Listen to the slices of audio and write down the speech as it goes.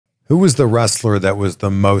Who was the wrestler that was the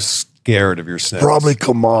most scared of your snakes? Probably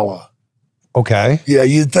Kamala. Okay. Yeah,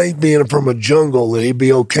 you'd think being from a jungle that he'd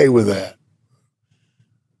be okay with that.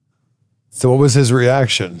 So what was his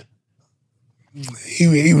reaction?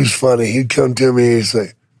 He was funny. He'd come to me and he'd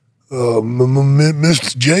say,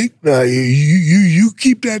 Mr. Jake, now you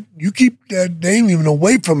keep that Damien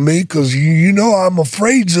away from me because you know I'm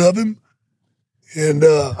afraid of him. And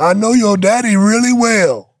I know your daddy really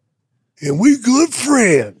well. And we good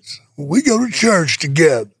friends. We go to church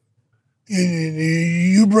together.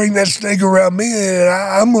 You bring that snake around me, and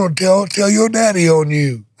I'm going to tell your daddy on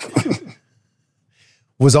you.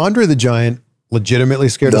 Was Andre the Giant legitimately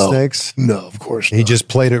scared of snakes? No, of course not. He just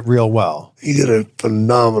played it real well. He did a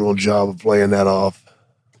phenomenal job of playing that off.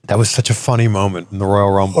 That was such a funny moment in the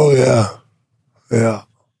Royal Rumble. Oh, yeah. Yeah.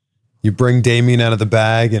 You bring Damien out of the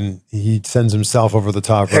bag, and he sends himself over the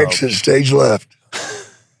top rope. Exit stage left.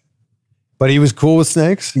 But he was cool with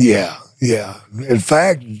snakes? Yeah, yeah. In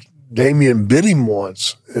fact, Damien bit him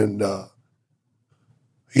once, and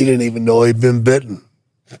he didn't even know he'd been bitten.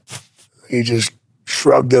 He just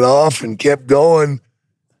shrugged it off and kept going.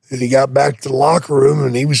 And he got back to the locker room,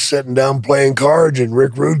 and he was sitting down playing cards, and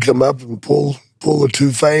Rick Rude come up and pull the two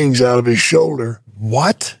fangs out of his shoulder.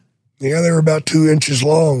 What? Yeah, they were about 2 inches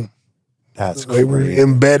long. That's They were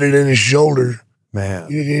embedded in his shoulder. Man.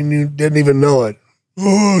 You didn't even know it.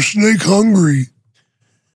 Oh, snake hungry.